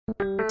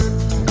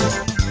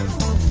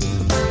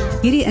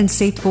Hierdie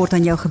inset word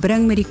aan jou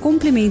gebring met die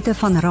komplimente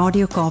van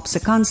Radio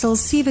Kaapse Kansel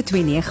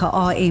 729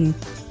 AM.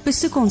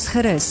 Besoek ons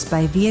gerus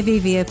by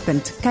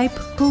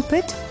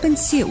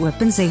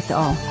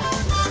www.capepulpit.co.za.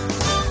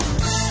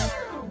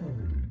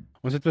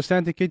 Ons het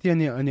verstaan Turketti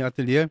in die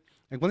ateljee.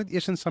 Ek wil net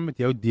eers saam met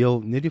jou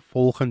deel net die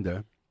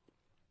volgende.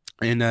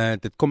 En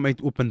dit kom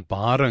uit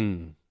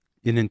Openbaring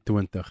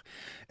 21.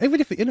 Ek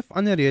weet nie, vir een of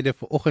ander rede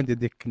vanoggend het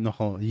ek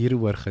nogal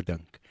hieroor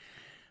gedink.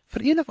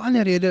 Vir een of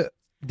ander rede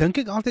dink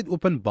ek altyd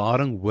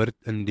Openbaring hoort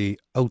in die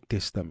Ou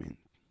Testament.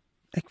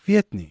 Ek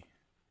weet nie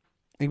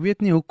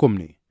hoekom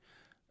nie.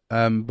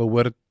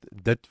 Behoort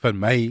dit vir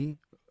my,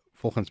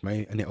 volgens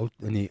my, in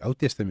die Ou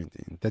Testament.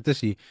 Dit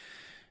is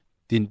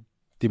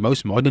die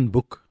most modern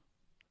boek.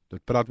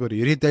 Dit praat oor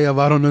hierdie tye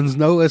waarin ons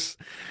nou is.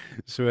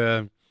 So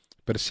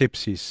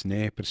persepsies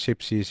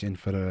en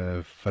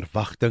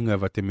verwagtinge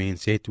wat 'n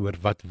mens het oor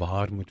wat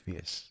waar moet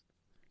wees.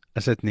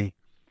 Is dit nie?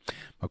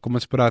 Maar kom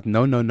ons praat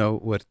nou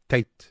oor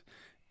tyd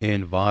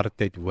en waar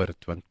tyd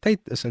hoort, want tyd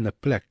is in 'n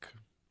plek.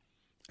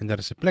 En daar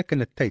is 'n plek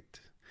en 'n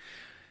tyd.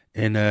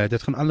 En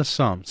dit gaan alles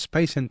saam.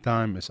 Space and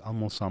time is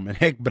almal saam. En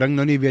ek bring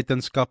nou nie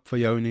wetenskap vir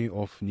jou nie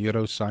of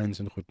neuroscience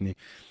en goed nie.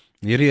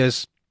 Hierdie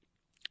is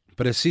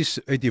presies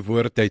uit die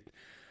woord uit,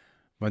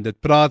 want dit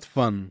praat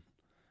van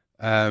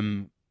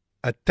 'n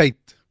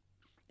tyd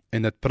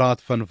en dit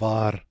praat van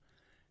waar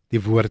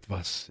die woord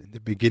was. In the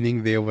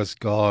beginning there was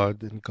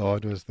God, and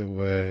God was the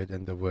word,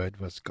 and the word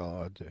was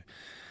God.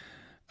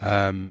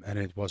 And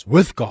it was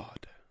with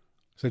God.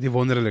 So dit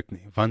wonderlik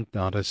nie, want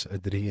daar is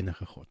 'n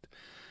drie-enige God.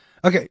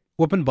 Okay,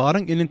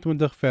 Openbaring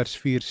 21 vers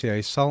 4 sê,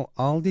 hy sal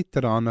al die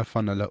trane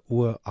van hulle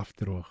oë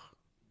afdroog.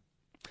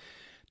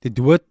 Die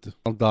dood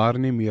sal daar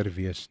nie meer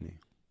wees nie.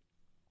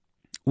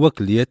 Ook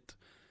leed,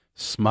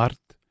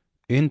 smart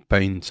en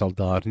pyn sal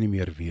daar nie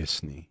meer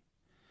wees nie.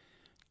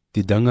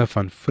 Die dinge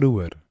van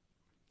vroeër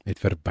het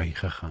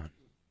verbygegaan.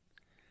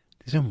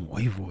 Dis 'n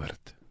mooi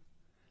woord.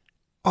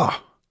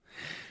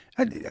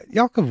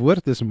 Elke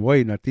woord is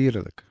mooi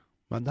natuurlik,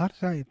 maar daar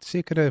is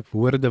sekere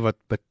woorde wat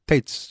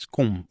betyds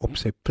kom op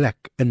sy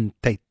plek in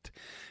tyd.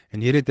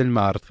 En hier het in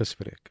my hart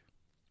gespreek.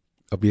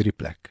 Op hierdie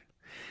plek.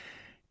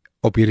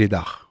 Op hierdie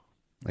dag.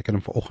 Ek het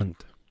hom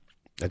vanoggend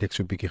dat ek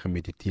so 'n bietjie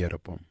gemediteer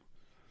op hom.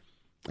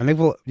 En ek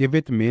wil, jy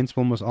weet, mens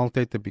wil mos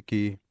altyd 'n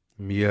bietjie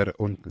meer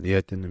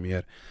ontleed en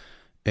meer.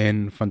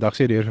 En vandag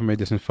sê die Heer vir my,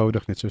 dis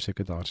eenvoudig net soos ek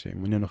dit daar sê. Ek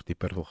moenie nog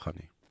dieper wil gaan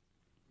nie.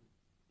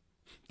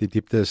 Die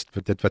diepte is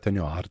dit wat in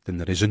jou hart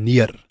en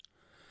resoneer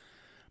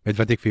met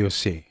wat ek vir jou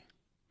sê.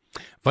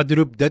 Wat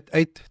roep dit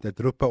uit? Dit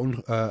roep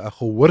 'n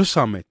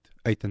gehoorsaamheid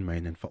uit in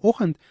my. En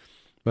vanoggend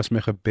was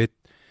my gebed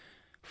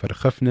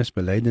vergifnis,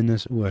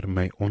 belydenis oor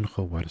my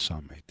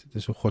ongehoorsaamheid. Dit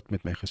is hoe God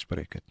met my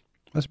gespreek het.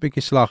 Was 'n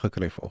bietjie slag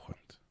gekry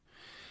vanoggend.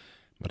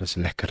 Maar dit is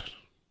lekker.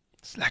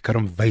 Het is lekker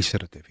om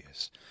wyser te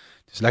wees.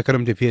 Het is lekker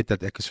om te weet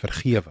dat ek is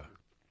vergewe.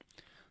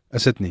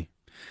 Is dit nie?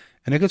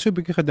 En ek het so 'n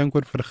bietjie gedink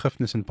oor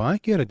vergifnis en baie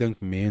kere dink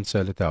mense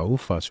hulle te hou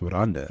vas oor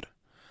ander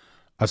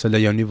as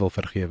hulle jou nie wil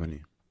vergewe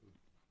nie.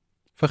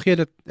 Vergeet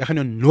dit, ek gaan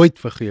jou nooit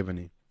vergewe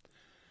nie.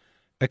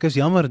 Ek is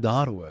jammer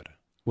daaroor,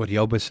 oor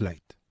jou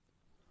besluit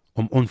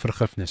om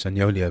onvergifnis in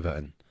jou lewe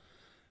in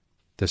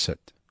te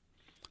sit.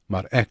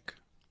 Maar ek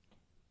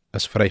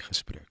is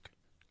vrygespreek.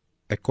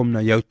 Ek kom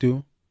na jou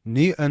toe,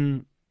 nie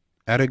in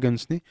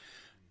arrogance nie,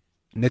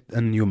 net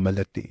in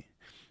humility.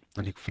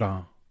 En ek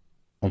vra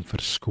om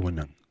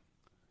verskoning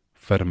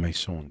vir my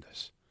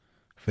sondes,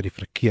 vir die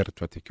verkeerd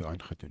wat ek jou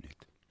aangedoen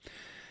het.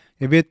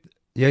 Jy weet,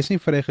 jy is nie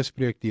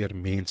vrygespreek deur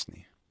mens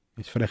nie.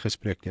 Jy is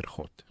vrygespreek deur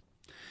God.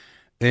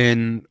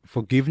 En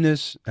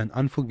forgiveness and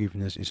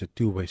unforgiveness is a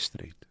two-way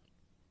street.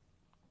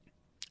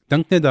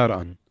 Dink net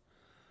daaraan,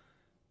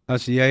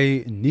 as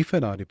jy nie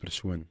vir daardie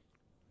persoon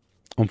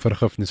om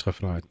vergifnis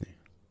gevra het nie.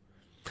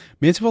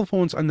 Mense wil vir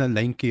ons aan 'n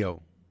lyntjie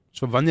hou.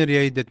 So wanneer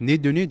jy dit nie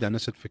doen nie, dan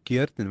is dit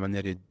verkeerd, en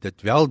wanneer jy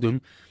dit wel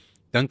doen,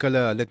 dink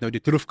hulle het nou die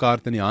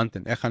troefkaart in die hand,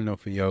 en ek gaan nou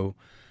vir jou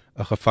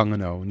 'n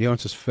gevangene hou. Nee,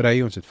 ons is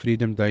vry, ons het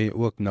Freedom Day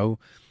ook nou,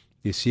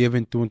 die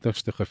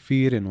 27ste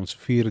gevier, en ons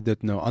vier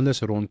dit nou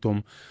alles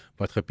rondom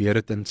wat gebeur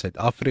het in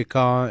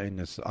Suid-Afrika, en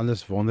is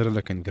alles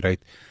wonderlik en great.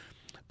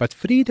 But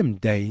Freedom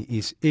Day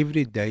is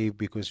every day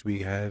because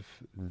we have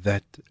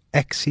that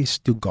access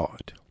to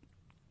God.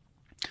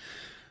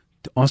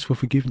 To ask for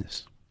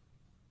forgiveness.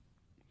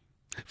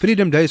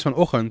 Freedom Day is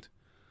vanoggend,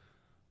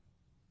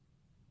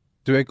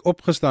 toe ek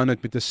opgestaan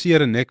het met 'n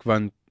seere nek,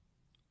 want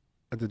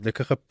het het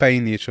lekker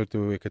gepyn hier, so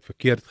toe ek het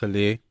verkeerd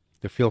gelê,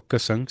 te veel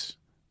kussings,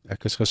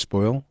 ek is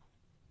gespoil,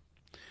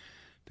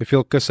 te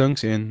veel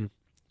kussings, en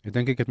ek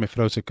dink ek het my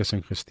vrou se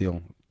kussing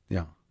gesteel.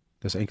 Ja,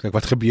 dis eintlik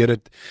wat gebeur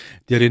het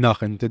deur die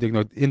nag, en toe het ek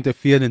nou een te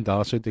veel, en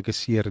daar so het ek 'n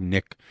seer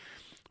nek,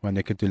 want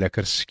ek het toe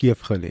lekker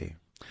skeef gelê.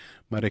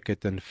 Maar ek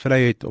het in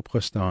vryheid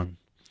opgestaan,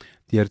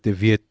 deur te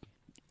weet,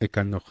 ek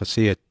kan nog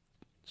gesê het,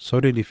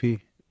 sorry liefie,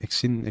 ek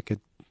sien ek het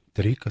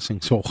 3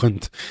 kussings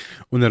vanoggend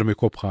onder my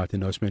kop gehad, en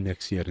nou is my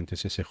nek seer, en toe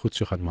sê sy, goed,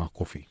 so gaan maak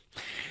koffie.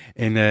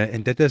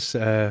 En dit is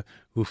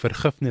hoe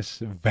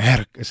vergifnis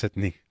werk, is dit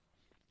nie?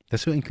 Dit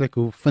is so eintlik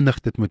hoe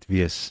vinnig dit moet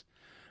wees,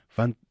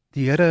 want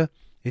die Here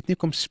Hy het nie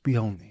kom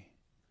speel nie.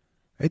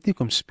 Hy het nie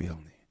kom speel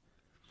nie.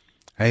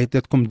 Hy het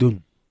dit kom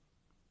doen.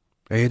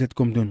 Hy het dit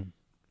kom doen.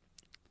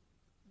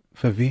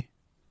 Vir wie?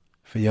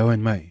 Vir jou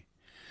en my.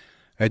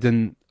 Hy het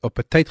op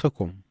 'n tyd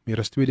gekom, meer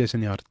as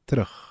 2000 jaar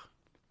terug,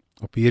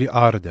 op hierdie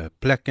aarde,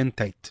 plek en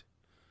tyd,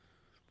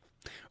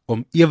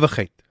 om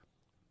ewigheid,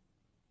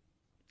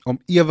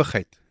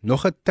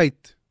 nog 'n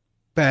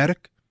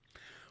tydperk,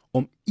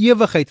 om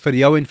ewigheid vir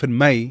jou en vir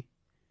my,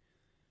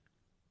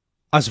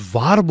 as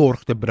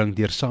waarborg te bring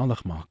deur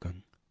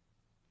saligmaking,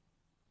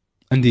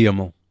 in die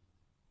hemel.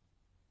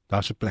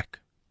 Daar's 'n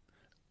plek.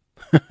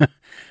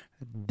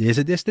 There's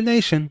a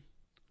destination.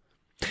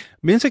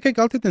 Mense kyk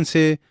altyd en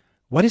sê,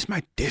 what is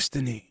my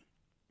destiny?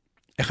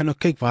 Ek gaan nou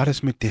kyk, waar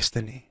is my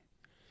destiny?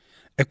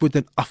 Ek moet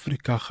in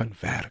Afrika gaan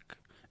werk.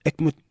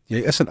 Jy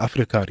is in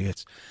Afrika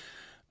reeds,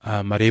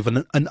 maar jy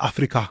wil in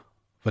Afrika,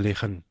 wil jy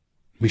gaan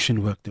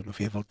mission work doen, of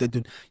jy wil dit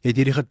doen. Jy het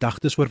hierdie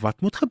gedagtes oor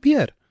wat moet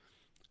gebeur.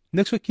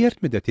 Niks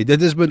verkeerd met dit.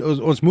 Dit is,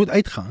 ons moet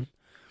uitgaan.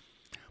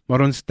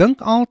 Maar ons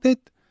dink altyd,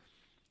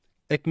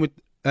 ek moet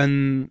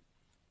in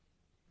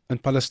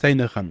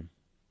Palestynë gaan,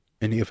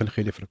 en die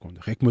evangelie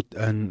verkondig. Ek moet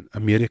in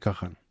Amerika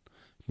gaan.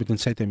 Ek moet in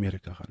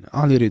Suid-Amerika gaan.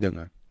 Al hierdie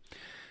dinge.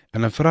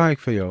 En dan vra ek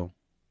vir jou,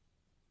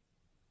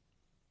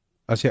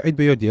 as jy uit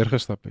by jou deur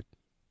gestap het,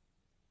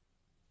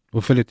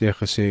 hoeveel het jy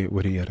gesê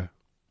oor die Here?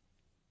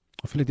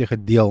 Hoeveel het jy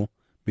gedeel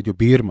met jou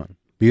buurman,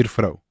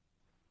 buurvrou?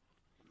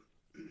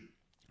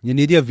 Jy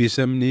het nie 'n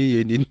visum nie, jy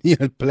het nie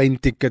 'n plane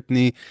ticket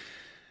nie,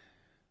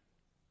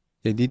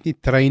 jy het nie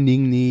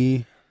training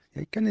nie.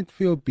 Jy kan net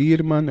vir jou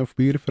buurman of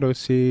buurvrou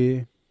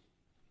sê,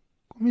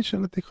 kom eens,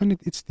 ek gaan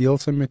net iets deel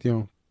saam met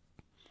jou.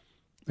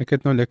 Ek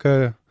het nou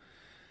lekker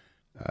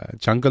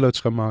jungle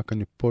oats gemaak in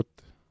die pot.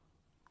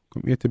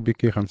 Kom eet 'n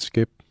bietjie, gaan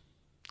skep.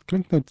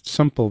 Klink nou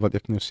simpel wat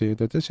ek nou sê,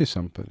 dit is nie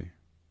simpel nie.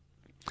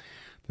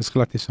 Dit is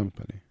glad nie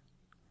simpel nie.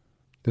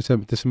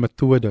 Dit is 'n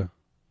metode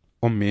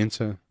om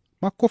mense,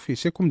 maar koffie,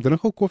 sê kom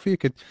drink gou koffie,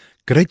 ek het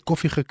great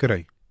koffie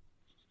gekry.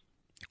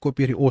 Ek koop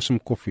hierdie awesome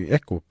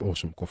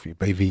koffie,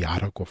 by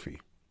Viara koffie.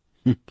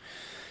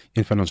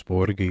 Een van ons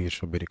borge hier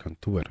so by die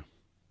kantoor.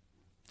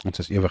 Ons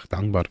is ewig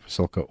dankbaar vir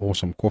sulke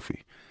awesome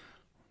koffie.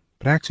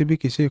 Praat so 'n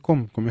bietjie, sê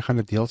kom, ek gaan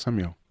dit deel saam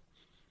jou.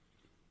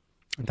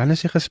 En dan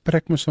is die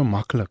gesprek mos so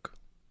maklik.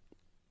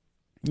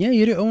 Ja,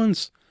 hierdie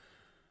ouens,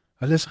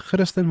 hulle is 'n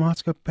Christen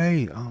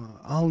maatskappy.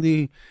 Al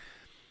die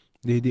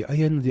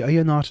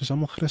eienaars is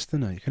almal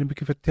Christene. Ek gaan 'n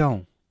bietjie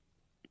vertel.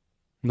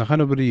 En dan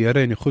gaan oor die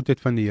Here en die goedheid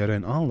van die Here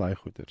en al daai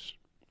goeders.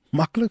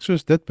 Maklik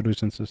soos dit,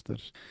 broers en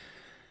susters.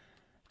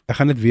 Ek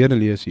gaan dit weer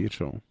lees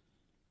hierso.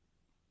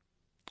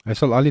 Hy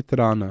sal al die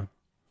trane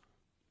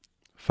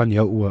van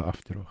jou oë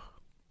afdroog.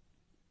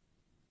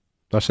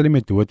 Daar sal nie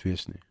meer dood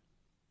wees nie.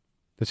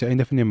 Dit is die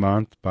einde van die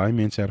maand, baie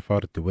mense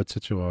ervaar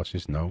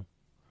doodsituasies nou.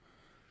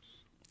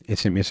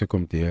 SMS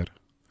kom deur,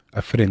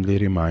 a friendly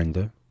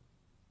reminder,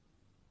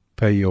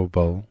 pay your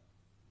bill.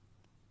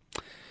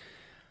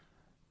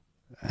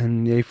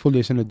 En jy voel jy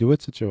is in 'n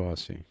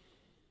doodsituasie.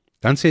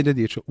 Dan sê dit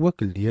hier so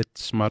ook leed,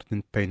 smart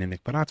en pyn, en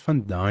ek praat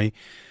van daai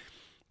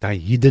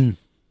hidden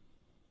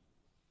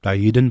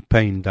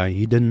pain, daai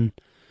hidden,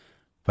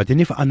 wat jy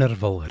nie vir ander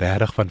wil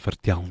regtig van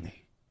vertel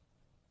nie.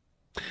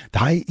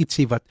 Daai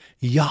ietsie wat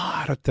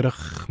jare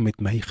terug met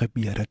my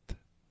gebeur het.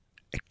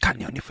 Ek kan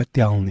jou nie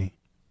vertel nie.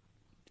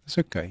 Dis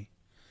okay.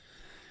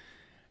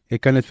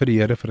 Ek kan dit vir die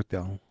Here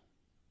vertel.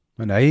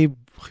 En hy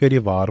gee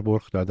die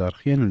waarborg dat daar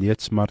geen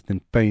leed, smart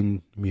en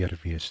pyn meer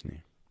wees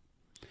nie.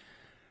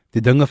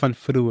 Die dinge van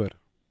vroeër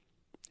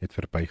het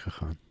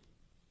verbygegaan.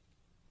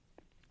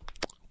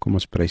 Kom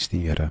ons prys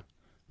die Here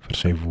vir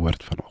sy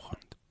woord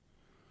vanoggend.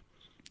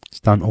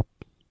 Staan op.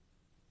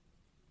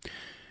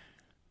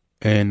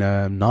 En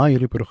na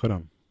hierdie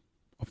program,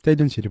 of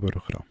tydens hierdie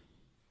program,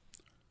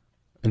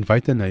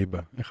 invite 'n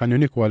neighbor. Ek gaan jou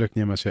nie kwaadlik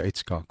neem as jy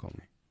uitskakel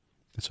nie.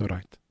 It's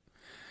alright.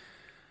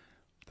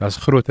 Daar's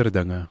groter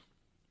dinge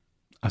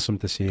as om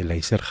te sê,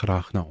 luister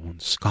graag na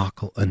ons,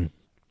 skakel in.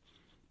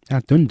 Ja,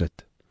 doen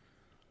dit.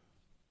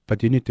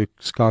 But you need to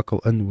skakel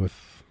in with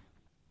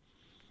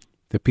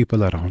the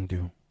people around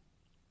you.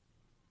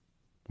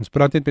 Ons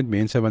praat net met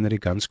mense wanneer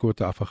die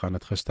ganskote afgegaan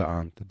het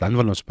gisteraand. Dan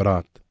wil ons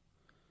praat.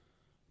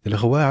 Hulle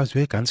gewoon, as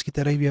weer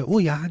ganskietery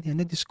weer, ja, nee,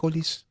 net die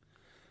skollies.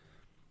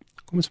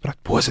 Kom ons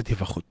praat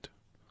positiewe goed.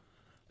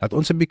 Laat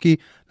ons 'n bietjie,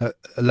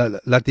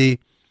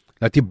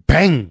 laat die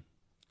bang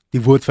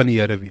die woord van die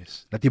Here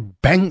wees. Laat die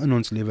bang in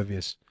ons lewe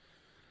wees.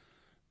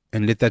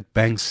 And let that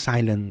bang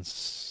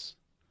silence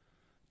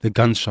the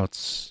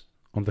gunshots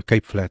on the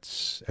Cape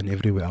Flats and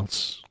everywhere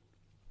else.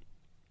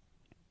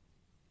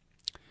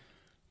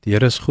 Die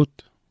Here is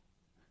goed.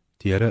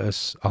 Die Here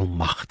is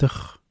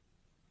almagtig.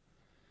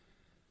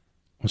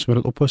 Ons moet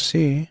dit ophou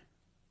sê.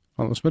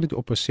 Ons moet dit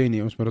ophou sê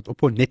nie, ons moet dit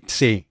ophou net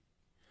sê.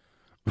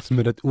 Ons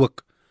moet dit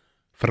ook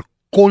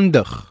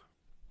verkondig.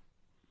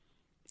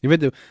 Jy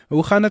weet,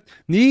 hoe gaan dit?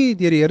 Nee,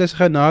 die Here is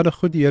genade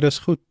goed, die Here is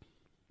goed.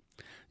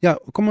 Ja,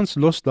 kom ons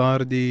los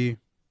daar die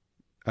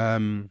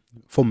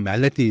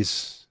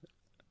formalities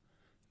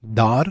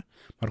daar,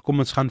 maar kom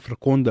ons gaan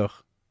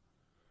verkondig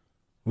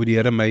hoe die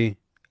Here my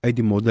uit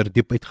die modder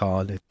diep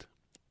uitgehaal het.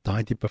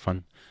 Daai tipe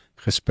van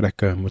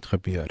gesprekke moet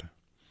gebeur.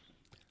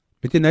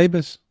 Met die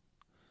neighbors,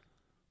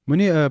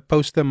 moenie 'n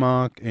poster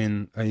maak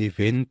en 'n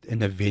event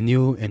en 'n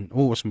venue en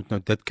ons moet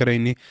nou dit kry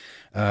nie.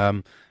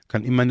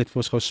 Kan iemand net vir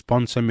ons gou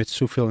sponsor met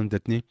soveel en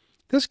dit nie.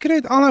 Dis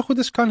great, al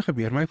goedes kan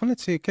gebeur, maar ek wil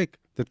net sê, kyk,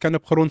 dit kan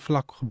op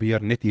grondvlak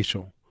gebeur net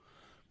hierso.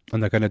 En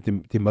dan kan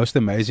dit die most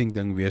amazing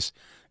ding wees.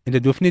 En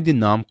dit hoef nie die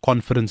naam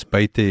conference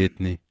by te het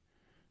nie.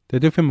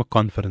 Dit hoef nie 'n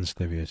conference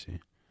te wees nie.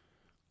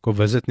 Kom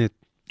visit net,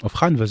 of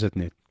gaan visit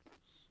net.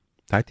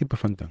 Daai tipe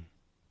van ding.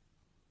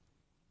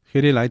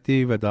 Gee die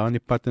laaitjie wat daar in die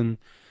pad in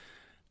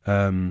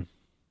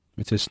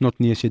met sy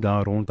snotneusie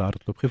daar rond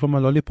hardloop. Geef hom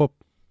 'n lollipop.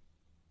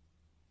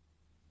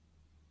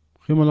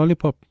 Geef hom 'n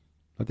lollipop.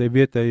 Dat hy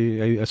weet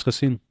hy is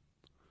gesien.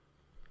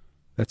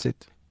 That's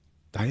it.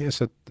 Daai is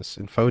dit. Dis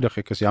eenvoudig.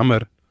 Ek is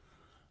jammer.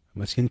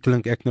 Miskien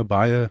klink ek nou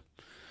baie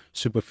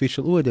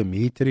superficial.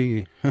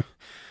 Dimitri.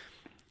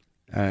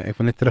 Ek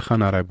wil net teruggaan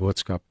na daai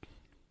boodskap.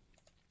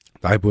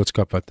 Daai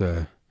boodskap wat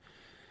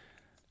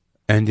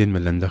Andy en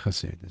Melinda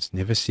gesê het. Is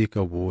never seek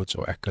awards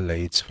or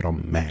accolades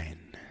from man.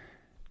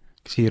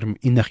 Ek sê hier om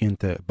enigiemand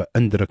te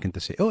beïndruk en te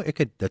sê, ek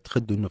het dit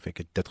gedoen of ek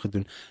het dit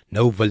gedoen,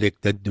 nou wil ek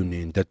dit doen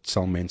en dit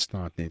sal my in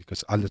staat nie. Ek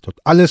is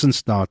tot alles in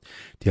staat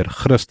deur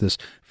Christus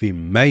wie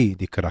my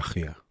die krag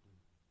gee.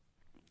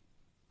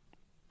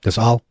 That's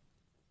all.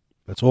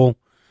 That's all.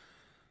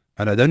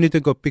 And I don't need to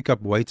go pick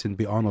up weights and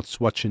be Arnold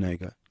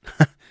Schwarzenegger.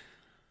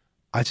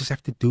 I just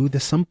have to do the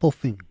simple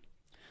thing.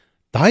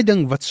 Daai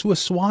ding wat so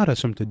swaar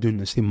is om te doen,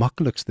 is die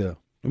maklikste.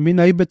 Om my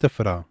neighbor te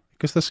vra.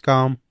 Ek is te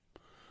skaam.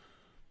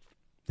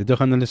 Dit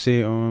gaan hulle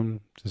sê,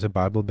 dis 'n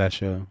Bible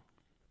basher.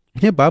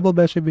 Nee, Bible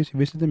basher, wees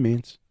dit 'n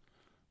mens.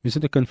 Wees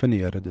dit 'n kind van die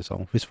Here, dis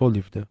al. Wees vol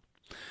liefde.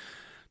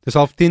 Dis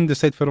 10:30, dis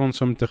tyd vir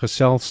ons om te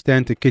gesels,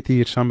 Turketti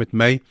hier saam met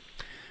my.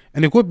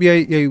 En ek hoop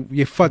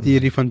jy vat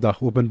hierdie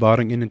vandag,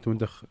 Openbaring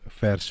 21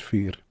 vers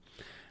 4.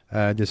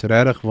 Dis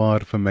regtig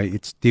waar vir my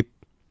iets diep,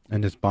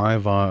 en dis baie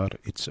waar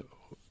iets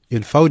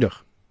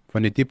eenvoudig,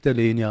 van die diepte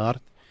lê in jou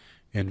hart,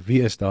 en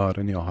wie is daar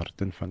in jou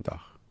hart in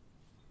vandag?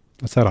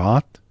 Is daar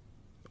haat?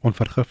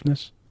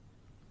 Onvergifnis?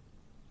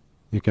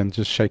 You can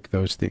just shake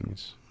those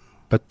things.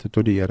 Bid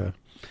tot die Here.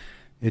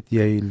 Het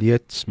jy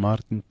leed,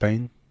 smart en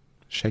pyn?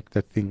 Shake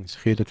that things.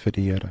 Gee dit vir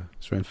die Here.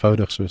 So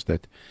eenvoudig soos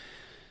dit.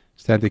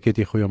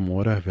 Turketti,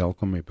 goeiemôre.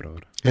 Welkom my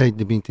broer. Hey,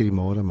 Dimitri,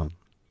 môre man.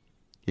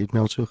 Jy het my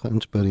al so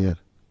geïnspireer.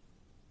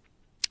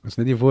 Dis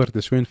net die woord,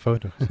 dis so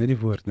eenvoudig. Dis net die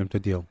woord om te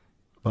deel.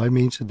 Baie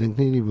mense dink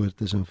nie die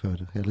woord is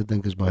eenvoudig. Hulle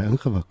dink is baie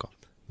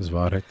ingewikkeld. Dis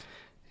waarheid.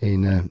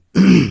 En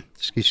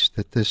ekskuus,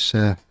 dit is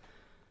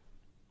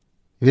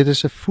jy weet, dit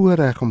is 'n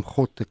voorreg om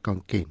God te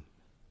kan ken.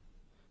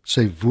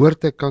 Sy woord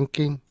te kan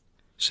ken,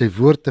 sy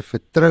woord te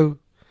vertrou,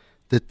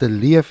 dit te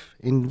leef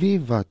en wie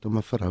wat om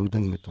 'n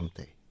verhouding met hom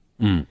te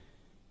hê.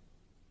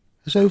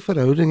 As jy 'n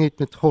verhouding het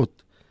met God,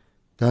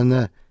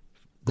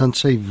 dan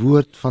sy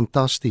woord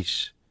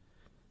fantasties.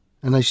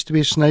 En hy's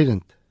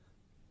tweesnydend.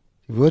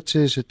 Die woord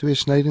sê is 'n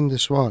tweesnydende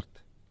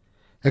swaard.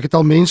 Ek het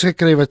al mense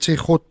gekry wat sê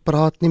God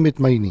praat nie met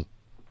my nie.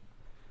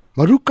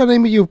 Maar hoe kan hy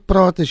met jou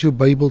praat as jou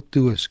Bybel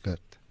toe is, Kurt?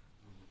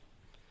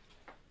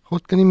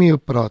 God kan nie met jou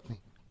praat nie.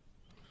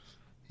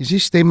 Jy sien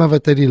stemme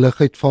wat uit die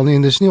lug uitval nie,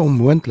 en dis nie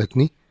onmoontlik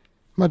nie,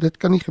 maar dit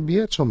kan nie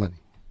gebeur sommer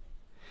nie.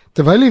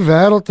 Terwyl die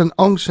wêreld in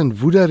angs en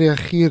woede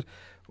reageer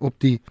op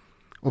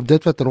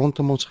dit wat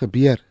rondom ons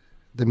gebeur,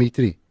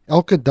 Dimitri,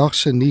 elke dag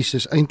se nuus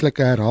is eintlik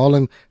 'n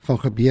herhaling van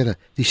gebeure,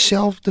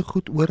 dieselfde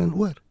goed oor en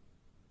oor.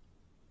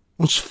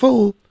 Ons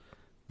vul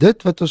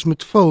dit wat ons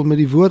moet vul met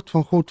die woord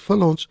van God,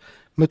 vul ons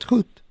met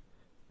goed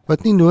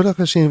wat nie nodig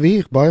is en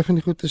wie, baie van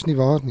die goed is nie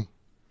waar nie.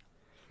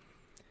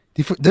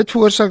 Dit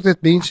veroorsaak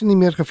dat mense nie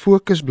meer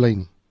gefokus bly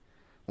nie.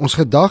 Ons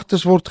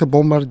gedagtes word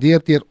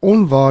gebombardeer deur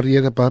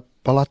onwaarhede,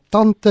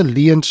 blaatante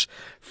leuns,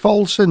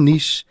 valse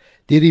nuus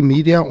deur die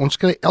media. Ons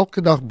kry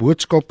elke dag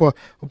boodskappe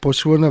op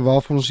ons fone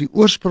waarvan ons die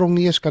oorsprong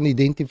nie eens kan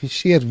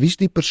identifiseer. Wie's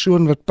die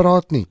persoon wat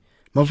praat nie?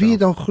 Maar wie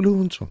dan glo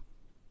ons hom?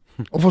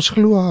 Of ons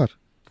glo haar?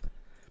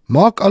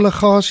 Maak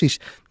allegasies.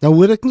 Nou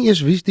hoor ek nie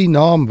eens wie's die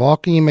naam, waar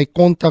kan jy my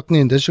kontak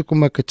nie, en dis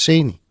hoekom ek dit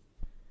sê nie.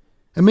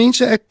 En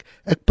mense, ek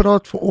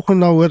praat vanoggend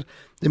nou oor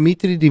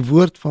Dimitri, die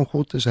woord van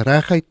God is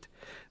reguit,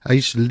 hy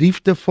is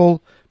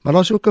liefdevol, maar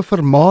daar's ook 'n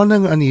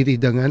vermaaning aan hierdie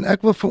dinge, en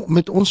ek wil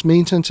met ons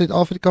mense in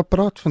Suid-Afrika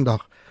praat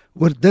vandag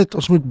oor dit.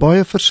 Ons moet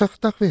baie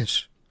versigtig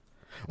wees.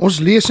 Ons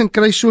lees en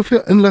kry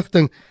soveel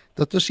inligting,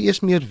 dat ons eers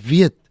meer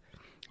weet,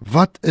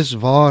 wat is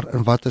waar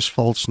en wat is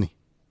vals nie.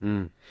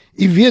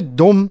 Jy weet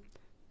dom,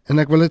 en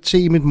ek wil dit sê,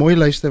 jy moet mooi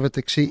luister wat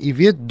ek sê, jy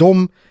weet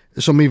dom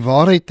is om die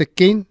waarheid te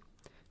ken,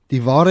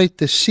 die waarheid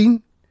te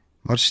sien,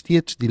 maar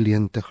steeds die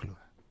leuen te glo.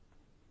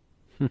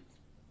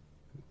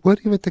 Hoor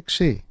jy wat ek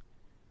sê?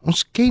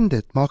 Ons ken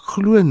dit, maar ek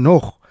glo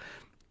nog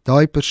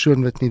daai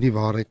persoon wat nie die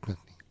waarheid met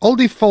nie. Al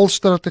die vals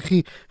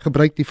strategie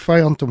gebruik die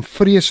vyand om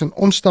vrees en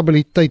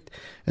onstabiliteit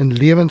in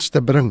lewens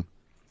te bring.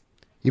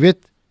 Jy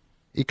weet,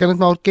 jy kan dit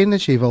maar erken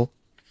as jy wil,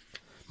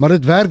 maar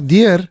dit werk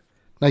deur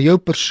na jou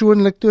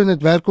persoonlik toe en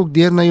dit werk ook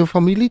deur na jou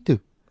familie toe.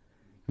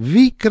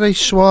 Wie kry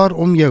swaar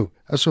om jou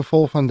as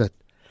gevolg van dit.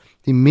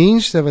 Die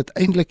mense wat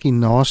eintlik die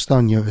naaste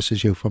aan jou is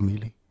jou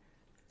familie.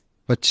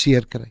 Wat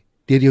seer kry,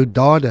 deur jou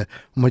dade,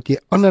 omdat jy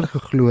ander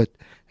geglo het,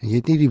 en jy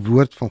het nie die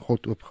woord van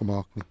God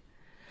oopgemaak nie.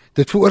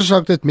 Dit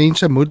veroorsaak dat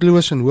mense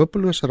moedeloos en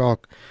hopeloos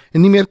raak,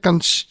 en nie meer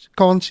kan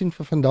sien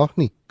vir vandag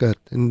nie,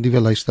 Kurt, en die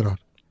luisteraar.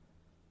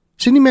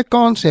 Sien nie meer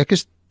kans nie, ek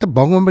is te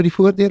bang om by die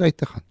voordeur uit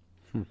te gaan.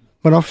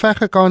 Maar dan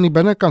veg ek aan die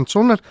binnekant,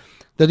 sonder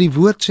dat die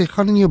woord sê,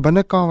 gaan in jou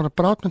binnekamer en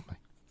praat met my.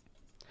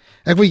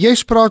 Ek wil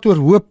juist praat oor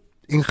hoop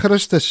en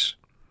Christus,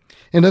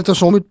 en dat ons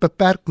hom moet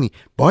beperk nie.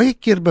 Baie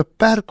keer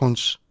beperk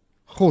ons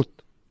God.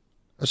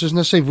 As ons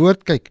na sy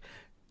woord kyk,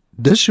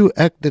 dis hoe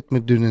ek dit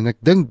moet doen, en ek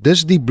dink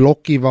dis die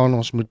blokkie waarna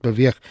ons moet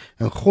beweeg,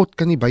 en God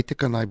kan nie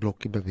buitekant daai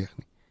blokkie beweeg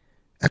nie.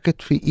 Ek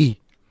het vir u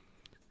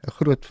 'n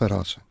groot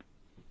verrassing.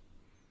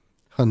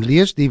 Gaan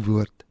lees die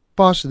woord,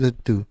 pas dit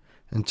toe,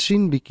 en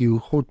sien bietjie hoe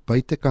God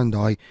buitekant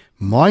daai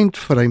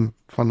mindframe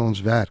van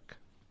ons werk.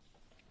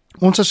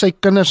 Ons as sy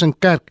kinders in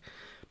kerk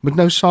moet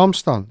nou saam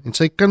staan, en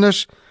sy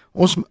kinders,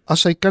 ons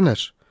as sy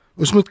kinders,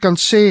 ons moet kan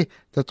sê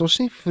dat ons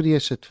nie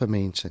vrees het vir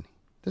mense nie.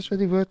 Dis wat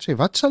die woord sê,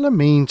 wat sal 'n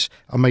mens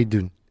aan my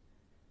doen?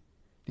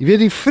 Jy weet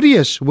die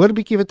vrees, hoor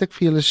bietjie wat ek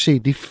vir julle sê,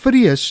 die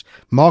vrees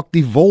maak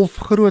die wolf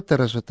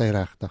groter as wat hy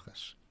regtig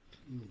is.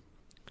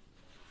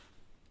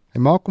 Hy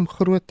maak hom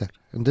groter,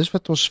 en dis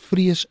wat ons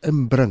vrees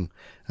inbring,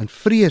 en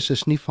vrees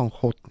is nie van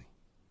God nie.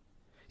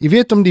 Jy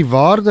weet, om die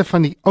waarde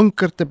van die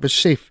anker te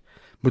besef,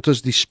 moet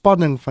ons die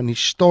spanning van die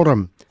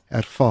storm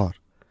ervaar.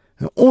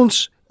 En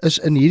ons is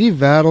in hierdie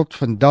wêreld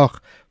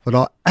vandag, waar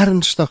daar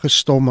ernstige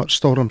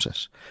storms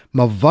is.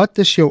 Maar wat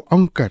is jou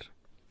anker?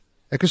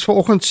 Ek is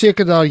vanoggend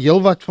seker daar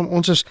heelwat van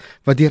ons is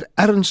wat deur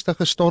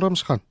ernstige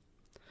storms gaan.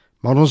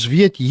 Maar ons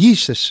weet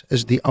Jesus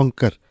is die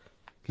anker,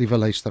 liewe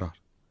luisteraar.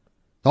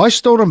 Daai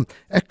storm,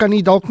 ek kan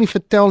nie dalk nie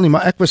vertel nie,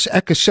 maar ek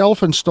is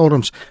self in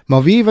storms,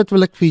 maar weet wat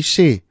wil ek vir u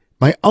sê?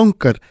 My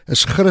anker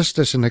is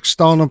Christus en ek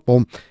staan op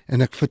hom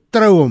en ek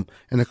vertrou hom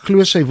en ek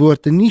glo sy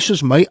woord en nie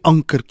soos my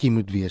ankertjie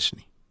moet wees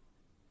nie.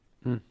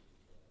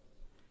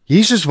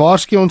 Jesus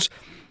waarsku ons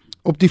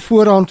op die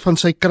voorhand van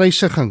sy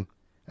kruisiging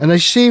en hy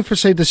sê vir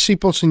sy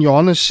disippels in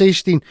Johannes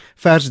 16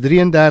 vers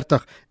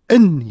 33,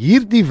 in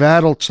hierdie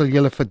wêreld sal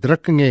julle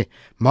verdrukking hê,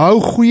 maar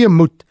hou goeie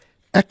moed,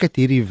 ek het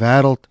hierdie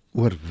wêreld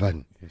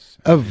oorwin.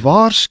 'n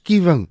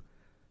Waarskuwing.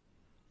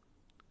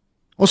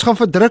 Ons gaan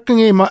verdrukking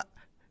hê, maar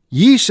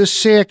Jesus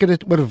sê ek het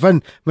dit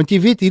oorwin, want jy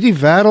weet hierdie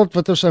wêreld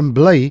wat ons in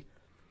bly,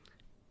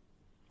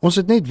 ons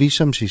het net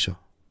visums hierso.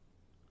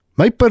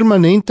 My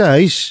permanente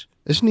huis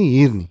is nie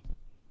hier nie.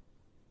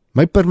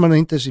 My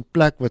permanente is die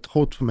plek wat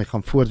God vir my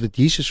gaan wat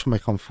Jesus vir my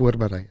gaan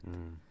voorberei.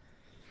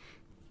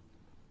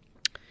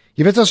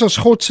 Jy weet, as ons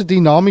God se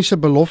dinamiese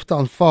belofte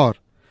aanvaar,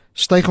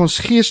 styg ons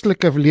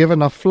geestelike lewe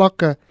na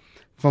vlakke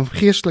van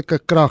geestelike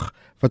krag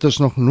wat ons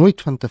nog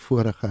nooit van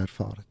tevore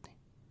geervaar het nie.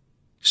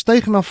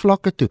 Styg na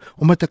vlakke toe,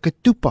 omdat ek dit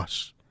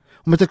toepas,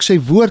 omdat ek sy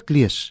woord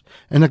lees,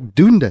 en ek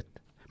doen dit.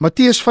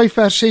 Matteus 5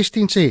 vers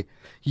 16 sê,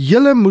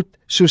 julle moet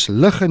soos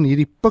lig in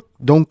hierdie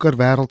pikdonker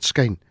wêreld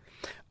skyn.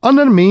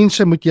 Ander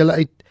mense moet julle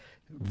uit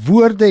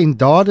woorde en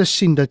dade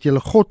sien dat julle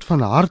God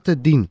van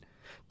harte dien.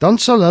 Dan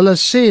sal hulle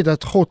sê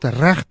dat God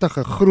regtig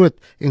 'n groot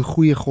en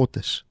goeie God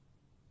is.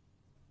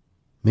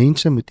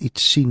 Mense moet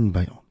iets sien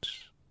by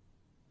ons,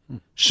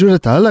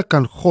 sodat hulle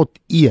kan God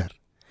eer.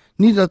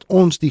 Nie dat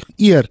ons die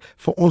eer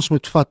vir ons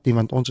moet vat nie,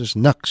 want ons is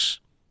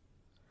niks.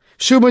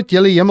 So moet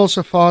julle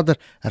hemelse Vader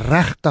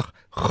regtig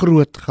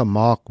groot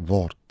gemaak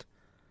word.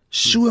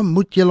 So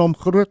moet julle hom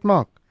groot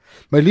maak.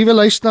 My liewe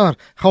luisteraar,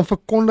 gaan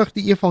verkondig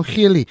die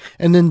evangelie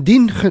en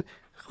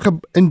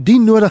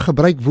indien nodig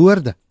gebruik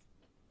woorde.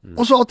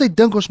 Ons wil altyd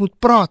dink ons moet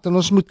praat en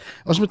ons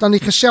moet aan die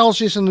gesels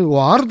wees en hoe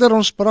harder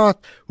ons praat,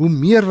 hoe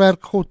meer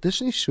werk God.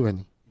 Dis nie so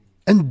nie.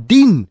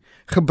 Indien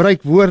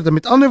gebruik woorde,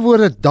 met ander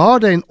woorde,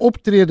 dade en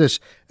optredes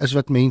is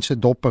wat mense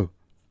dophou.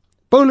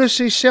 Paulus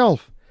sê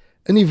self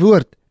in die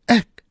woord,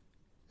 ek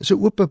is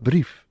 'n oop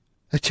brief,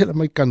 dat julle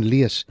my kan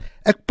lees.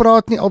 Ek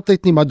praat nie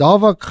altyd nie, maar daar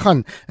waar ek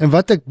gaan en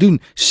wat ek doen,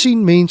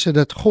 sien mense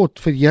dat God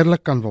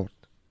verheerlik kan word.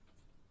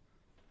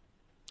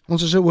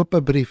 Ons is 'n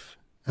oop brief,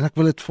 en ek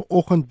wil dit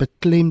vanoggend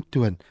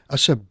beklemtoon,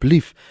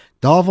 asseblief,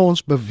 daar waar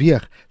ons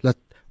beweeg, dat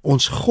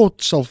ons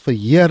God sal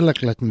verheerlik,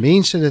 dat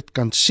mense dit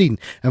kan sien,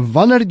 en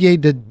wanneer jy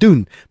dit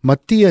doen,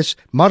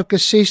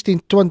 Markus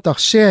 16:20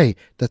 sê hy,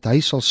 dat hy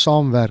sal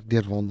saamwerk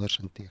deur wonders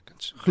en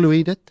tekens. Glo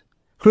jy dit?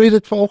 Glo jy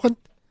dit vanoggend?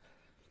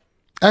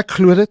 Ek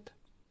glo dit.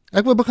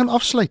 Ek wil begin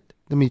afsluit,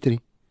 Dimitri,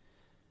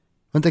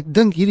 want ek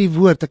dink hierdie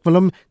woord,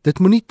 dit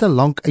moet nie te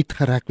lank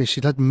uitgerek wees,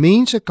 dat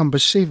mense kan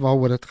besef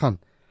waaroor dit gaan.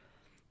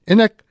 En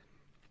jy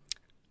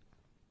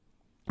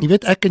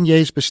weet, ek en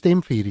jy is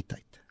bestem vir hierdie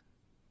tyd,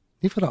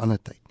 nie vir 'n ander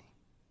tyd nie.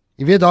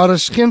 Jy weet, daar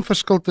is geen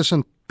verskil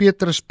tussen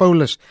Petrus,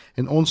 Paulus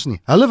en ons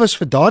nie. Hulle was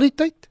vir daardie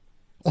tyd,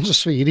 ons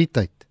is vir hierdie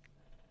tyd.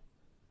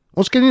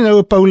 Ons kan nie nou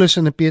 'n Paulus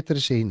en 'n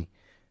Petrus hê nie.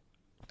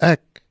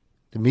 Ek,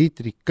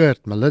 Dimitri,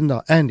 Kurt,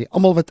 Melinda, Andy,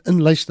 almal wat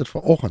inluister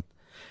vanoggend,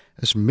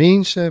 is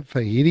mense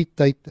vir hierdie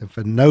tyd en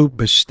vir nou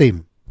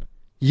bestem.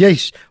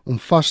 juis om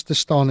vas te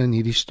staan in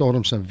hierdie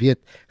storms en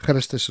weet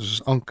Christus is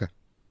ons anker.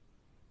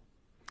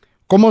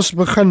 Kom ons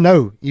begin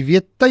nou. Jy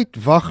weet, tyd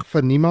wag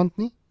vir niemand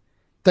nie.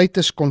 Tyd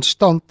is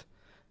konstant.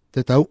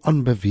 Dit hou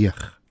aan beweeg.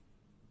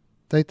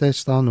 Tyd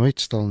staan nooit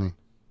stil nie.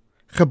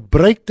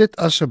 Gebruik dit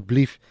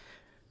asseblief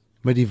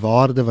met die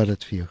waarde wat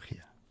dit vir jou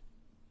gee.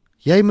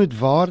 Jy moet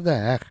waarde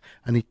heg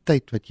aan die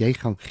tyd wat jy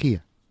gaan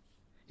gee.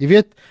 Jy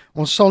weet,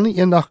 ons sal nie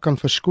eendag kan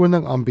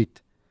verskoning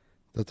aanbied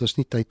dat ons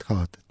nie tyd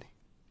gehad het nie.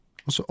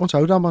 Ons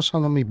hou dan maar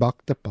aan om die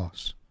bak te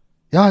pas.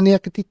 Ja, nee,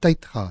 ek het nie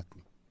tyd gehad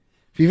nie.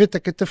 Wie weet,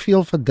 ek het te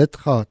veel vir dit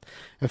gehad.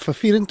 En vir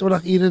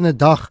 24 ure in 'n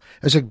dag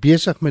is ek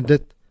besig met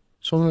dit,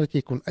 sonder dat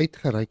jy kon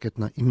uitgereik het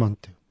na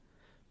iemand toe,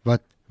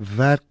 wat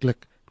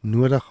werklik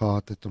nodig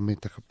gehad het om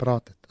met te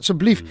gepraat het.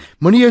 Asseblief,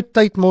 moenie jou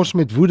tyd mors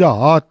met woede,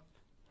 haat,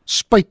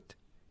 spyt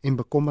en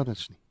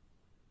bekommernis nie.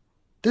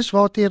 Dis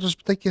waarteer ons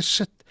baie keer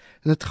sit,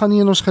 en dit gaan nie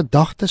in ons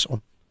gedagtes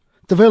om.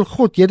 Terwyl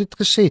God, jy het dit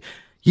gesê,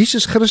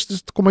 Jesus Christus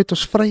het kom uit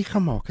ons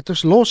vrygemaak, het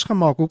ons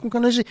losgemaak. Hoekom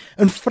kan ons nie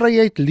in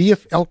vryheid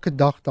leef elke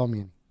dag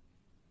daarmee nie?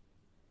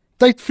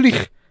 Tyd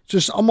vlieg,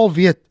 soos almal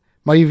weet,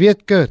 maar jy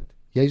weet, Kurt,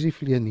 jy is die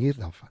vlieënier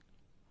daarvan.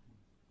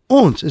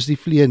 Ons is die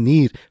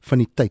vlieënier van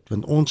die tyd,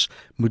 want ons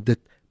moet dit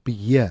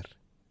beheer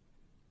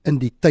in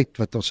die tyd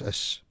wat ons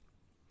is.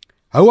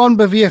 Hou aan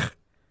beweeg,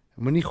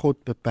 moenie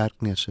God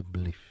beperk nie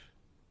asseblief.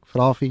 Ek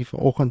vra vir u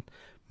vanoggend,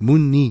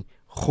 moenie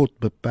God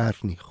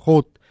beperk nie.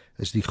 God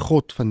is die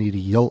God van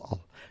hierdie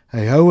heelal.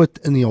 Hy hou dit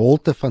in die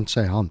holte van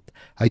sy hand.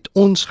 Hy het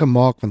ons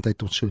gemaak want hy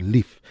het ons so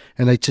lief.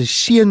 En hy het sy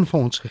seun vir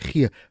ons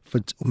gegee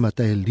omdat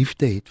hy 'n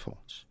liefde het vir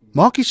ons.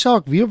 Maak nie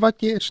saak wie of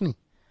wat jy is nie.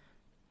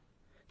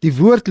 Die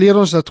woord leer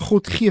ons dat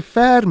God gee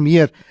ver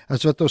meer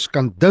as wat ons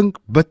kan dink,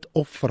 bid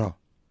of vra.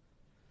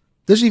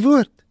 Dis die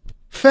woord.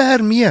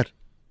 Ver meer.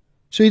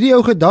 So hierdie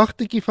ou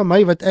gedagtetjie van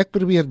my wat ek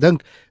probeer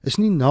dink, is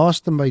nie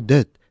naaste by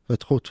dit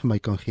wat God vir my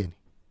kan gee nie.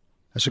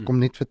 As ek hom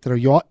net vertrou.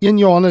 1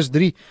 Johannes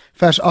 3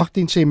 vers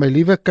 18 sê, my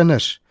liewe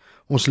kinders,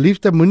 ons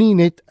liefde moenie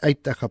net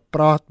uit 'n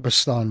gepraat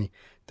bestaan nie,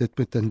 dit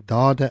moet in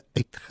dade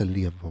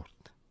uitgeleef word.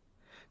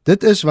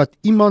 Dit is wat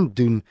iemand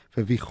doen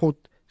vir wie God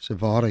se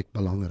waarheid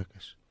belangrik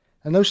is.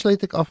 En nou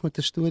sluit ek af met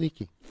 'n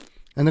storieetjie.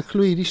 En ek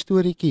glo hierdie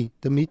storieetjie,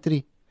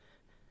 Dimitri,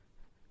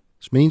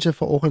 as mense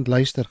vanoggend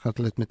luister, gaan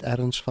hulle dit met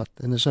erns vat.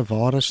 En dit is 'n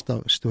ware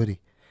storie.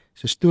 Dit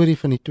is 'n storie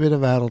van die Tweede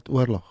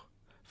Wêreldoorlog,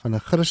 van 'n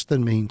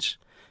Christen mens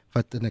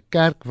wat in 'n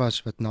kerk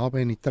was wat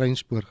naby aan die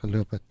treinspoor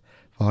geloop het,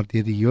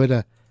 waardeur die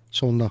Jode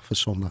Sondag vir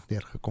Sondag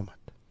deurgekom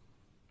het.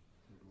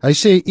 Hy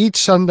sê, each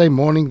Sunday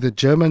morning the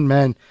German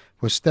man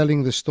was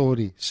telling the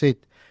story, said,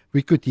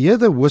 we could hear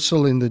the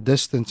whistle in the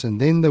distance and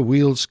then the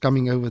wheels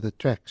coming over the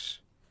tracks.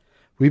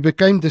 We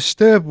became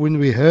disturbed when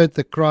we heard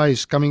the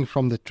cries coming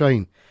from the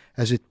train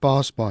as it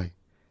passed by.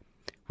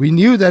 We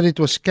knew that it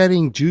was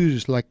carrying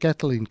Jews like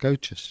cattle in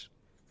coaches.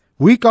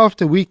 Week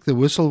after week the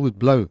whistle would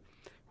blow.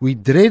 We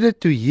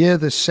dreaded to hear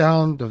the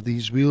sound of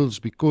these wheels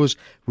because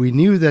we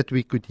knew that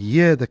we could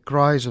hear the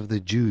cries of the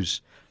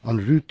Jews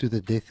en route to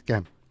the death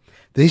camp.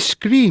 Their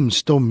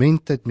screams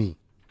tormented me.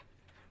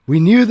 We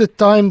knew the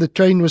time the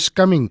train was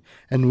coming,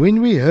 and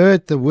when we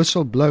heard the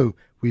whistle blow,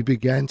 we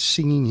began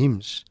singing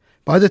hymns.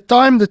 By the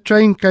time the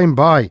train came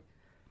by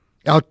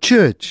our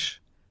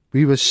church,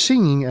 we were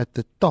singing at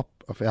the top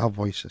of our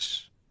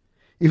voices.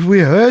 If we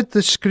heard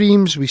the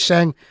screams, we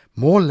sang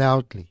more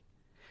loudly,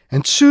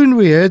 and soon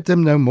we heard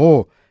them no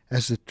more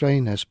as the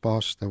train has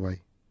passed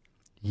away.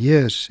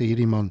 Years, sê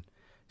hierdie man,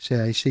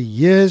 hy sê,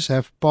 years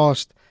have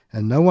passed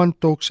and no one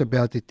talks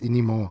about it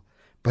anymore,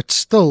 but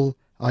still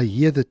I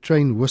hear the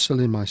train whistle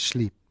in my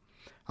sleep.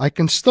 I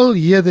can still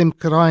hear them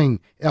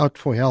crying out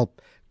for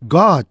help.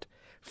 God,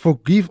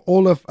 forgive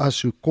all of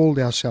us who called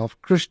ourselves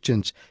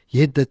Christians,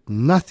 yet did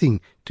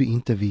nothing to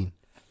intervene.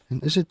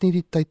 En is dit nie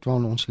die tyd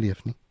waarin ons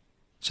leef nie?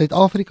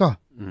 Suid-Afrika,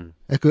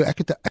 ek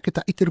het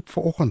 'n uitroep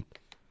vanoggend.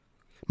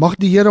 Mag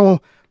die Here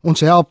ons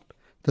help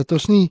dat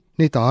ons nie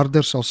net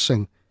harder sal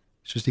sing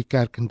soos die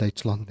kerk in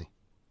Duitsland nie.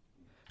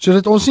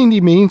 Sodat ons nie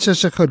die mense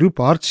se geroep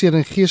hartseer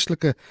en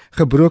geestelike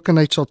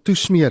gebrokenheid sal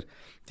toesmeer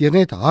deur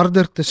net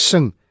harder te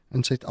sing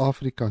in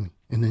Suid-Afrika nie,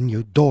 en in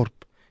jou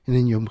dorp en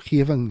in jou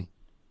omgewing nie.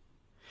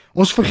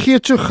 Ons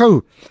vergeet so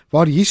gou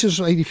waar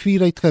Jesus uit die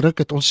vuur uit geruk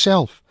het,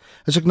 onsself.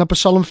 As ek na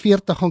Psalm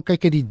 40 gaan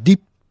kyk, uit die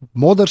diep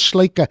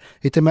moddersluike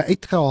het hy my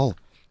uitgehaal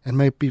en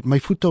my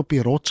voete op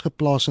die rots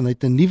geplaas en hy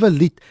het 'n nuwe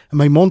lied in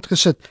my mond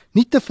gesit,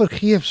 nie te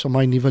vergeefs om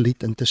my nuwe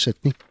lied in te sit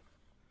nie.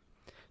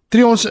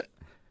 Tree ons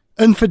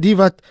in vir die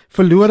wat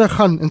verlore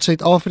gaan in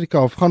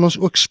Suid-Afrika, of gaan ons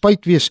ook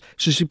spyt wees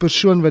soos die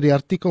persoon wat die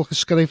artikel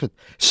geskryf het?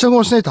 Sing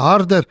ons net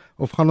harder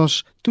of gaan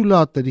ons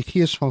toelaat dat die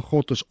Gees van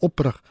God ons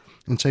oprig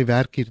en sy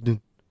werk hier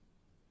doen?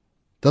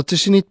 Dat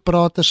ons nie net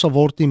prater sal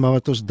word nie, maar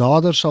wat ons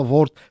dader sal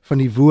word van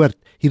die woord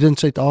hier in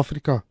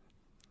Suid-Afrika.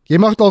 Jy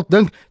mag dalk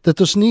dink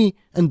dat ons nie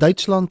in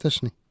Duitsland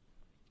is nie.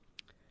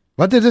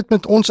 Wat het dit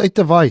met ons uit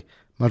te waai?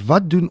 Maar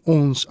wat doen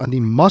ons aan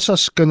die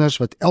massas kinders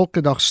wat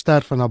elke dag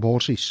sterf aan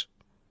aborsies?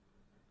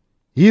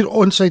 Hier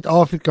in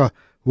Suid-Afrika,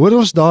 hoor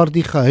ons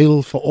daardie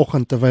gehuil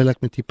vanoggend terwyl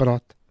ek met u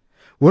praat.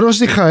 Hoor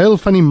ons die gehuil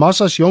van die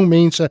massas jong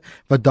mense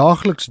wat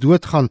daagliks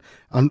doodgaan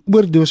aan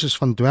oordoses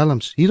van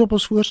dwelms hier op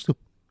ons voorstoep.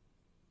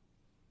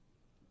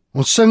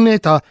 Ons sing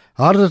net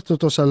harder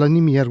tot ons hulle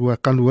nie meer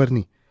kan hoor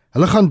nie.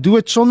 Hulle gaan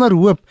dood sonder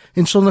hoop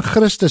en sonder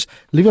Christus.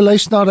 Liewe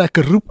luisteraar, ek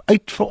roep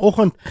uit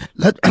vanoggend,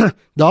 laat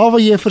daar waar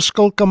jy 'n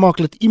verskil kan maak,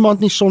 laat iemand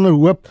nie sonder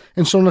hoop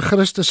en sonder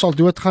Christus sal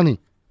doodgaan nie.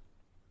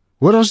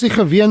 Hoor ons die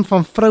geween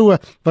van vroue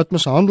wat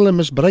mishandel en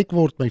misbruik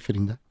word, my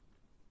vriende.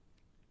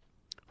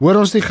 Hoor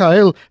ons die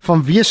gehuil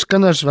van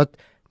weeskinders wat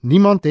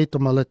niemand het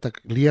om hulle te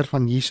leer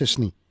van Jesus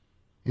nie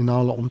en na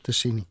hulle om te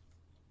sien nie.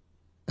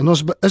 En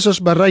is ons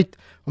bereid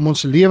om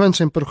ons lewens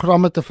en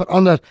programme te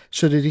verander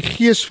sodat die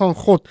Gees van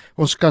God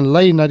ons kan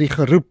lei na die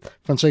geroep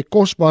van sy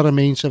kosbare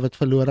mense wat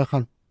verlore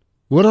gaan.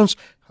 Hoor ons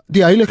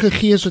die Heilige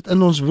Gees wat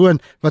in ons woon,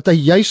 wat hy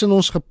juis in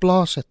ons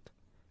geplaas het.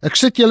 Ek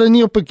sit julle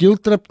nie op 'n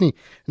guilt-trip nie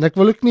en ek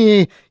wil ook nie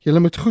hê julle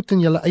moet goed in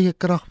julle eie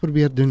krag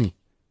probeer doen nie.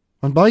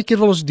 Want baie keer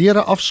wil ons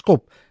deure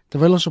afskop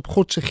terwyl ons op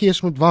God se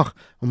Gees moet wag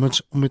om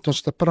met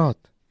ons te praat.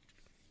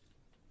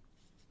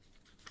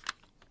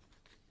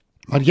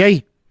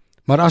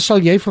 Maar as sal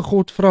jy vir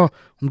God vra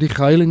om die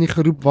gehuil en die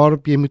geroep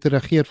waarop jy moet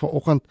reageer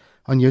vanoggend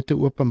aan jou te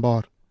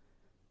openbaar?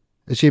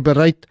 Is jy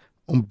bereid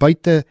om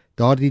buite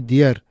daardie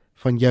deur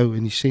van jou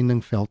in die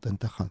sendingveld in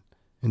te gaan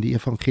en die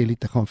evangelie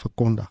te gaan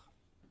verkondig?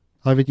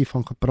 Daar weet jy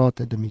van gepraat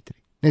het, Dimitri.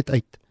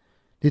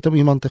 Net om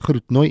iemand te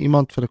groet, nooi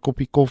iemand vir 'n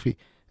koppie koffie.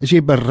 Is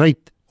jy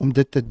bereid om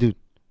dit te doen?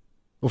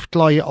 Of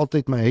kla jy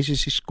altyd, my huis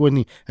is nie skoon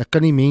nie, ek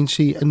kan nie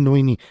mense hier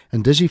innooi nie,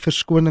 en dis die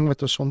verskoning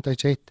wat ons soms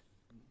het.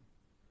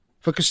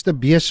 Ek is te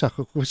besig,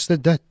 ek is te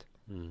dit.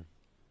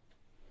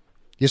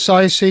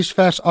 Jesaja 6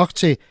 vers 8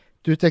 sê,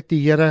 toe het ek die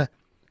Here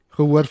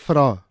gehoor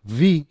vra,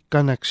 wie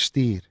kan ek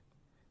stuur?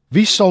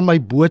 Wie sal my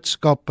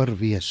boodskapper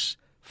wees?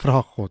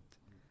 Vra God.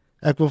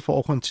 Ek wil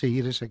vanoggend sê,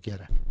 hier is ek,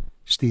 Here.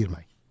 Stuur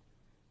my.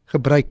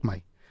 Gebruik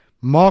my.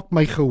 Maak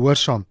my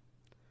gehoorsaam.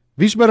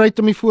 Wie is bereid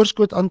om die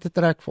voorskoot aan te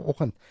trek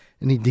vanoggend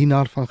en die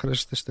dienaar van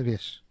Christus te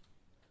wees?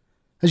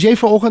 As jy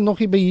vanoggend nog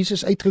nie by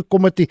Jesus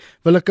uitgekom het nie,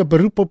 wil ek 'n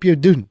beroep op jou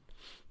doen.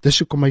 Dis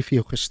hoekom hy vir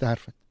jou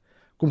gesterf het.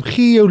 Kom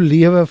gee jou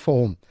lewe vir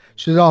hom,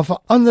 sodat daar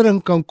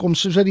verandering kan kom,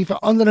 sodat die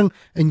verandering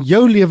in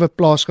jou lewe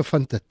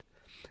plaasgevind het.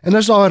 En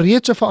as daar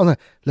reeds 'n verandering,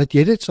 laat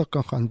jy dit sal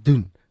kan gaan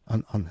doen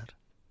aan ander.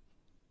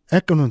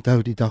 Ek kan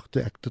onthou die dag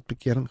toe ek tot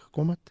bekering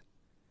gekom het.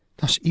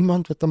 Daar's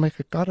iemand wat aan my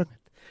gekarring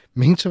het.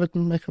 Mense wat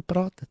met my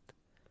gepraat het.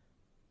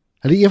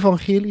 Hulle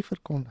evangelie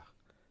verkondig.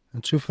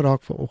 En so vra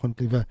ek vanoggend,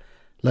 liewe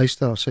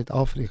luisteraars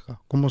Suid-Afrika,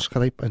 kom ons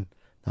gryp in.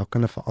 Daar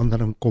kan 'n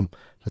verandering kom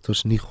dat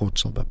ons nie God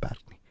sal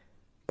beperk nie.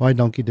 Baie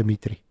dankie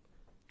Dimitri.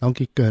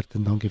 Dankie Kurt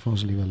en dankie vir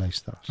ons liewe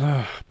luisteraars.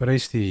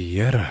 Prys die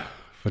Here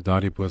vir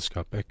daardie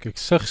boodskap. Ek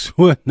sug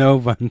so nou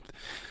want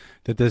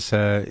dit is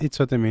iets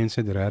wat die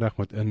mense regtig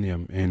moet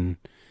inneem en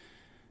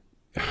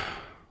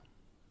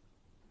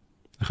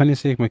ek gaan nie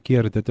sê ek maak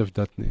keer dit of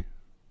dat nie.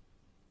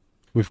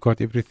 We've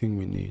got everything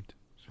we need.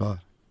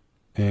 Swaar.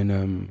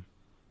 En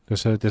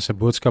dis 'n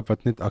boodskap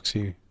wat net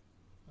aksie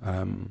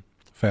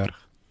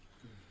verg.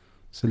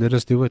 So let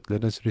us do it.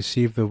 Let us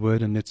receive the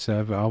word and let's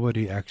have our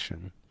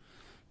reaction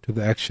to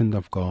the action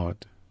of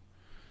God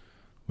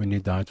when he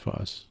died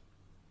for us.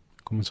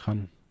 Kom ons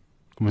gaan.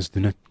 Kom ons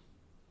doen dit.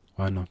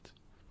 Why not?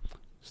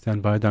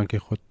 Stand by, dankie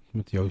God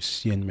met jou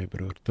seën my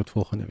broer. Tot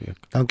volgende week.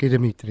 Dankie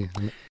Dimitri.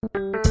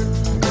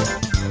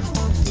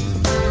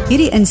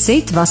 Hierdie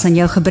inset was aan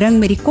jou gebring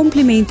met die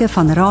komplimente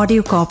van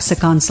Radio Kaapse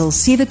Kansel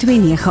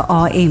 729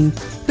 AM.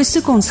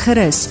 Besoek ons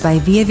gerus by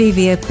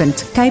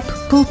www.cape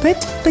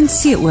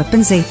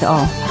pulpit.co.za.